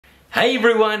Hey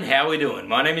everyone, how are we doing?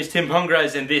 My name is Tim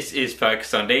Pongros and this is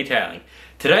Focus on Detailing.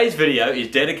 Today's video is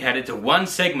dedicated to one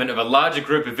segment of a larger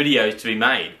group of videos to be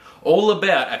made, all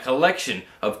about a collection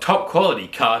of top quality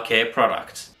car care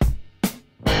products.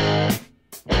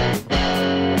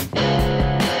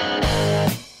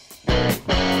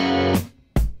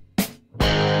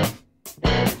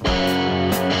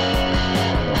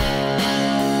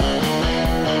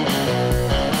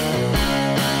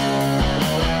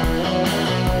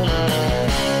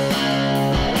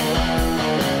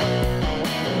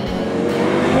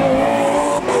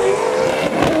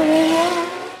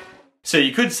 So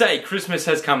you could say Christmas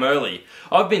has come early.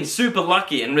 I've been super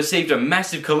lucky and received a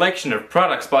massive collection of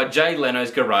products by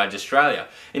JayLenosGarage Australia.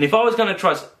 And if I was going to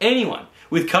trust anyone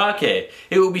with car care,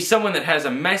 it would be someone that has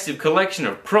a massive collection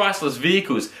of priceless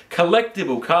vehicles,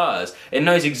 collectible cars, and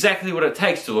knows exactly what it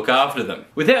takes to look after them.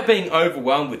 Without being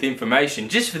overwhelmed with information,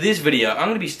 just for this video, I'm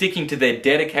going to be sticking to their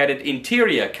dedicated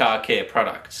interior car care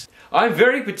products. I'm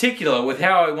very particular with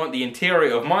how I want the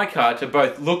interior of my car to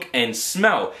both look and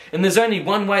smell, and there's only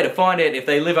one way to find out if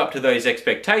they live up to those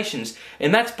expectations,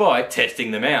 and that's by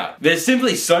testing them out. There's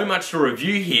simply so much to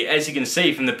review here, as you can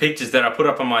see from the pictures that I put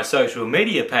up on my social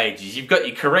media pages. You've got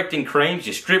your correcting creams,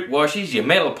 your strip washes, your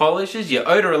metal polishes, your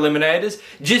odor eliminators,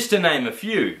 just to name a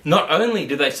few. Not only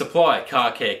do they supply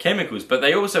car care chemicals, but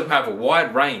they also have a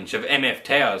wide range of MF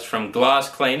towels, from glass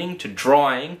cleaning to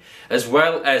drying, as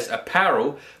well as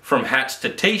apparel, from hats to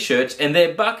t-shirts, and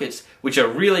their buckets, which are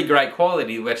really great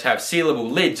quality, which have sealable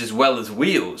lids as well as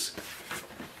wheels.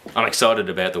 I'm excited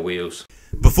about the wheels.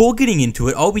 Before getting into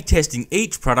it, I'll be testing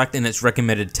each product and its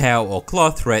recommended towel or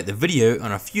cloth throughout the video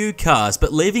on a few cars,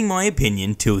 but leaving my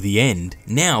opinion till the end.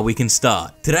 Now we can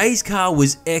start. Today's car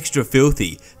was extra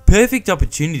filthy. Perfect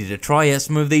opportunity to try out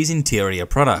some of these interior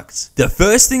products. The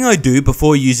first thing I do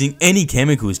before using any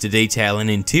chemicals to detail an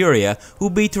interior will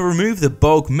be to remove the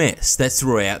bulk mess that's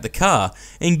throughout the car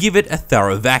and give it a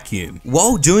thorough vacuum.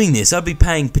 While doing this, I'll be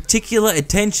paying particular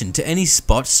attention to any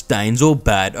spots, stains or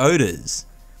bad odors.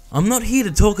 I'm not here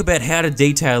to talk about how to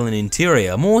detail an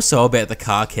interior, more so about the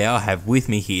car care I have with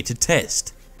me here to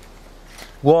test.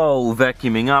 While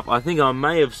vacuuming up, I think I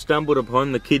may have stumbled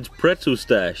upon the kids' pretzel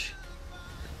stash.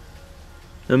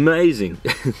 Amazing.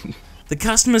 The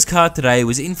customer's car today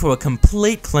was in for a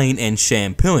complete clean and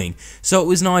shampooing, so it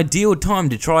was an ideal time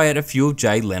to try out a few of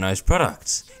JayLeno's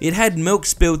products. It had milk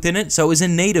spilt in it, so it was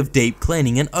in need of deep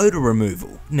cleaning and odor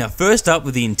removal. Now first up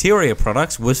with the interior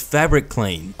products was Fabric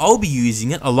Clean. I'll be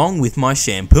using it along with my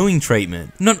shampooing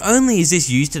treatment. Not only is this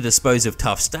used to dispose of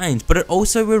tough stains, but it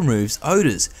also removes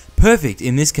odors. Perfect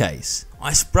in this case.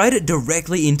 I sprayed it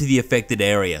directly into the affected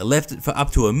area, left it for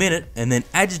up to a minute, and then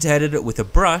agitated it with a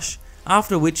brush,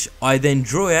 after which I then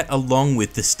drew out along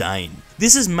with the stain.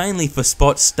 This is mainly for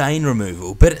spot stain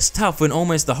removal, but it's tough when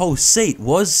almost the whole seat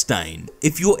was stained.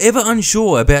 If you're ever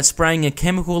unsure about spraying a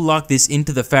chemical like this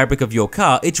into the fabric of your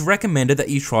car, it's recommended that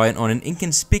you try it on an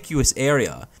inconspicuous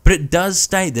area, but it does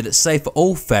state that it's safe for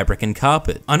all fabric and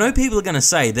carpet. I know people are going to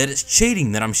say that it's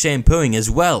cheating that I'm shampooing as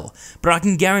well, but I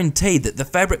can guarantee that the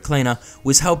fabric cleaner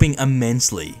was helping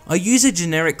immensely. I use a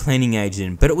generic cleaning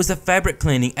agent, but it was the fabric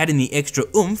cleaning adding the extra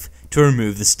oomph to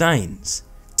remove the stains.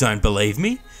 Don't believe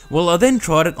me? Well, I then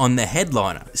tried it on the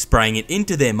headliner, spraying it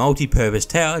into their multi-purpose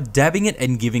towel, dabbing it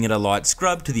and giving it a light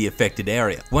scrub to the affected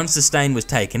area. Once the stain was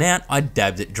taken out, I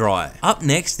dabbed it dry. Up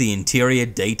next, the interior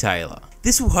detailer.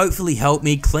 This will hopefully help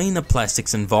me clean the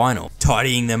plastics and vinyl,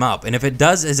 tidying them up, and if it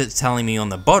does as it's telling me on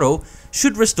the bottle,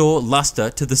 should restore luster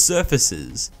to the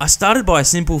surfaces. I started by a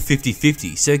simple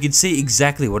 50-50 so you could see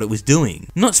exactly what it was doing.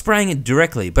 Not spraying it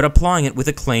directly, but applying it with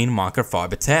a clean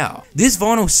microfiber towel. This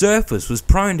vinyl surface was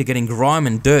prone to getting grime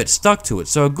and dirt stuck to it,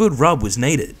 so a good rub was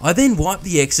needed. I then wiped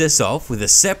the excess off with a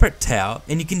separate towel,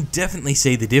 and you can definitely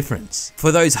see the difference.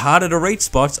 For those harder to reach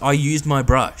spots, I used my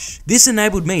brush. This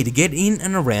enabled me to get in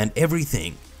and around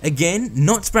everything. Again,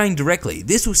 not spraying directly,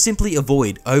 this will simply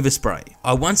avoid overspray.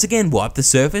 I once again wiped the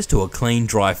surface to a clean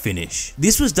dry finish.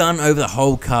 This was done over the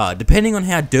whole car, depending on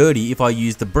how dirty if I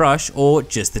used the brush or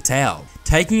just the towel.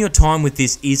 Taking your time with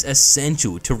this is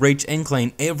essential to reach and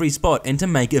clean every spot and to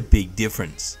make a big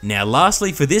difference. Now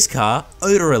lastly for this car,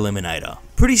 odor eliminator.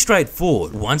 Pretty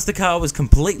straightforward. Once the car was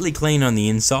completely clean on the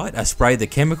inside, I sprayed the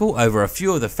chemical over a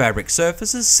few of the fabric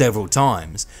surfaces several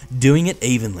times, doing it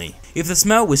evenly. If the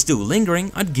smell was still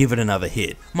lingering, I'd give it another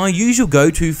hit. My usual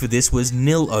go-to for this was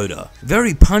nil odor.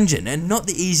 Very pungent and not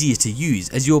the easiest to use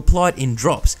as you apply it in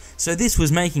drops, so this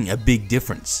was making a big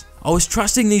difference. I was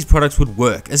trusting these products would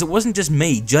work, as it wasn't just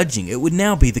me judging, it would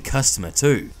now be the customer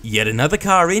too. Yet another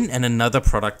car in and another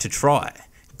product to try.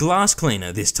 glass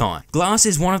cleaner this time. Glass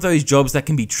is one of those jobs that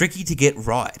can be tricky to get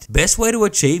right. Best way to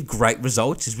achieve great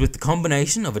results is with the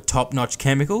combination of a top-notch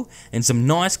chemical and some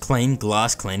nice clean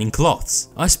glass cleaning cloths.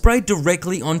 I sprayed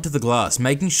directly onto the glass,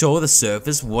 making sure the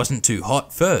surface wasn't too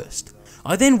hot first.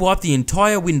 I then wiped the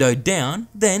entire window down,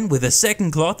 then with a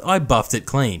second cloth I buffed it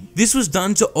clean. This was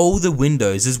done to all the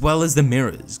windows as well as the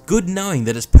mirrors, good knowing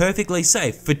that it's perfectly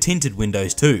safe for tinted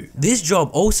windows too. This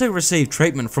job also received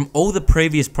treatment from all the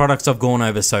previous products I've gone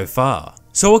over so far,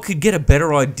 so I could get a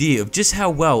better idea of just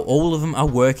how well all of them are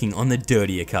working on the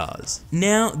dirtier cars.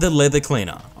 Now the leather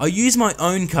cleaner. I used my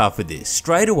own car for this,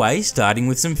 straight away starting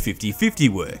with some 50-50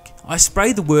 work. I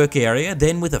sprayed the work area,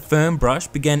 then with a firm brush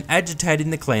began agitating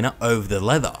the cleaner over the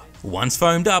leather. Once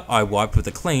foamed up, I wiped with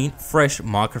a clean, fresh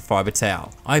microfiber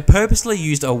towel. I purposely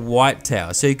used a white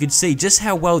towel so you could see just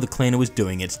how well the cleaner was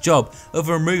doing its job of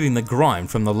removing the grime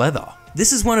from the leather.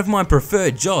 This is one of my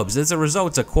preferred jobs as the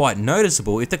results are quite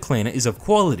noticeable if the cleaner is of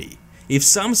quality. If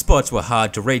some spots were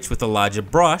hard to reach with a larger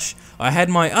brush, I had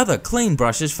my other clean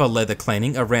brushes for leather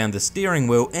cleaning around the steering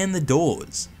wheel and the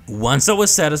doors. Once I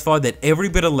was satisfied that every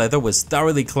bit of leather was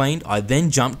thoroughly cleaned, I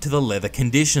then jumped to the leather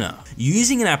conditioner.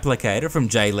 Using an applicator from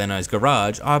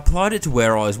JayLenosGarage, I applied it to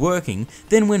where I was working,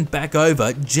 then went back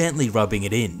over, gently rubbing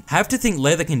it in. Have to think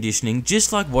leather conditioning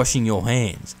just like washing your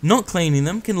hands. Not cleaning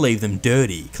them can leave them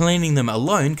dirty, cleaning them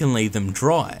alone can leave them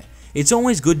dry. It's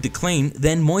always good to clean,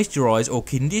 then moisturize or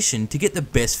condition to get the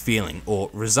best feeling or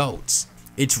results.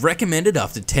 It's recommended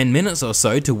after 10 minutes or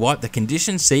so to wipe the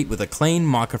conditioned seat with a clean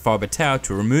microfiber towel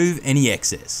to remove any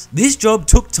excess. This job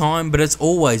took time, but it's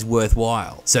always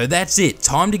worthwhile. So that's it,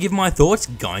 time to give my thoughts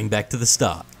going back to the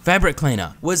start. Fabric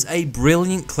cleaner was a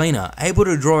brilliant cleaner, able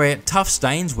to draw out tough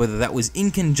stains whether that was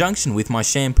in conjunction with my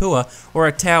shampooer or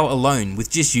a towel alone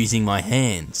with just using my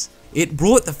hands. It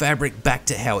brought the fabric back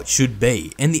to how it should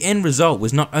be, and the end result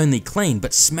was not only clean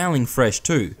but smelling fresh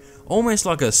too. Almost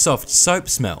like a soft soap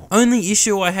smell. Only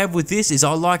issue I have with this is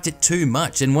I liked it too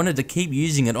much and wanted to keep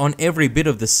using it on every bit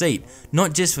of the seat,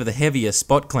 not just for the heavier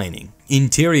spot cleaning.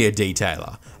 Interior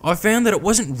detailer. I found that it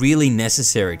wasn't really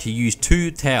necessary to use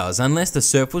two towels unless the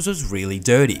surface was really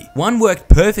dirty. One worked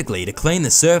perfectly to clean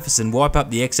the surface and wipe up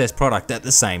the excess product at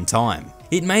the same time.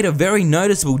 It made a very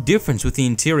noticeable difference with the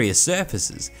interior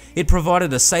surfaces. It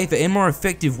provided a safer and more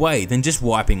effective way than just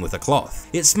wiping with a cloth.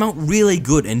 It smelt really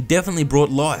good and definitely brought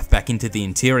life back into the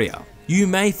interior. You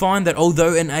may find that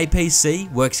although an APC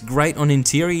works great on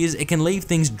interiors, it can leave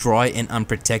things dry and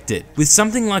unprotected. With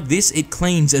something like this, it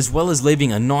cleans as well as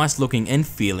leaving a nice looking and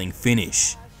feeling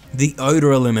finish. The odor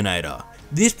eliminator.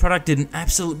 This product did an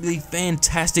absolutely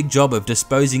fantastic job of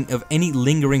disposing of any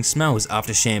lingering smells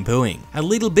after shampooing. A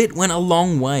little bit went a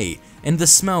long way, and the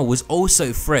smell was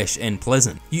also fresh and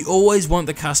pleasant. You always want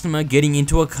the customer getting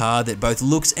into a car that both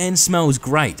looks and smells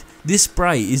great. This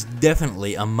spray is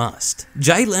definitely a must.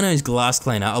 JayLeno's glass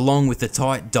cleaner along with the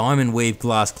tight diamond weave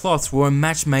glass cloths were a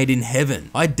match made in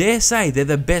heaven. I dare say they're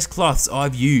the best cloths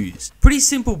I've used. Pretty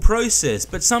simple process,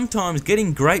 but sometimes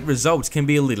getting great results can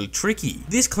be a little tricky.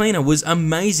 This cleaner was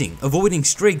amazing, avoiding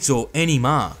streaks or any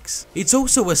marks. It's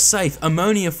also a safe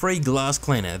ammonia-free glass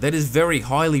cleaner that is very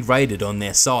highly rated on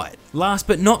their site. Last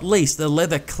but not least, the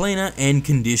leather cleaner and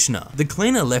conditioner. The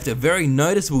cleaner left a very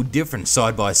noticeable difference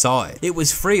side by side. It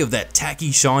was free of that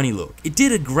tacky shiny look. It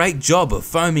did a great job of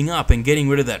foaming up and getting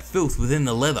rid of that filth within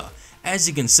the leather, as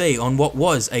you can see on what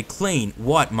was a clean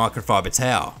white microfiber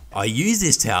towel. I used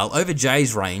this towel over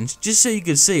Jay's range just so you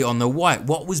could see on the white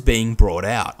what was being brought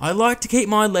out. I like to keep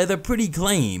my leather pretty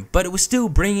clean, but it was still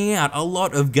bringing out a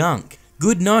lot of gunk.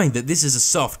 Good knowing that this is a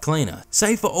soft cleaner,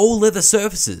 safe for all leather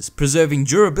surfaces, preserving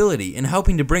durability and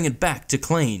helping to bring it back to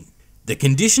clean. The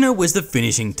conditioner was the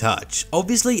finishing touch.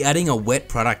 Obviously adding a wet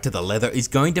product to the leather is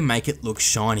going to make it look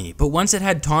shiny, but once it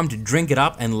had time to drink it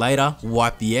up and later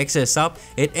wipe the excess up,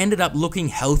 it ended up looking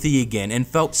healthy again and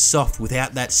felt soft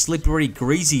without that slippery,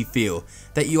 greasy feel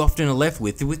that you often are left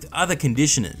with other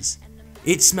conditioners.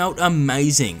 It smelled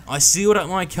amazing. I sealed up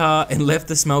my car and left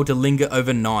the smell to linger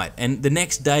overnight, and the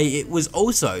next day it was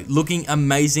also looking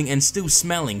amazing and still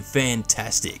smelling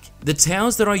fantastic. The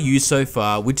towels that I used so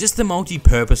far were just the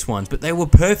multi-purpose ones, but they were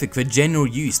perfect for general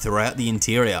use throughout the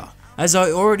interior. As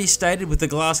I already stated with the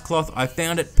glass cloth, I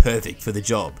found it perfect for the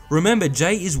job. Remember,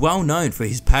 Jay is well known for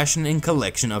his passion and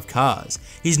collection of cars.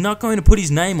 He's not going to put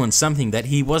his name on something that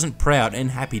he wasn't proud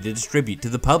and happy to distribute to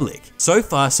the public. So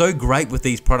far, so great with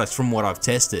these products from what I've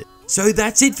tested. So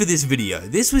that's it for this video.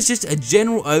 This was just a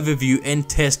general overview and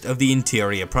test of the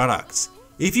interior products.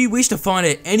 If you wish to find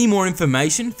out any more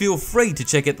information, feel free to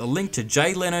check out the link to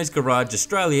JayLenosGarage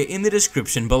Australia in the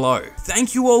description below.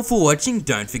 Thank you all for watching,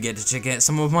 don't forget to check out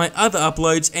some of my other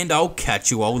uploads, and I'll catch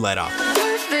you all later.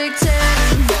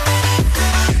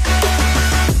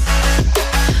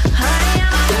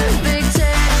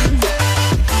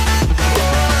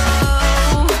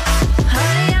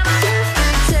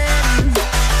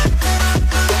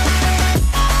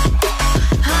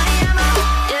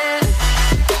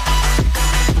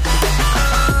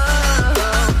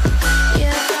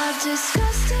 Just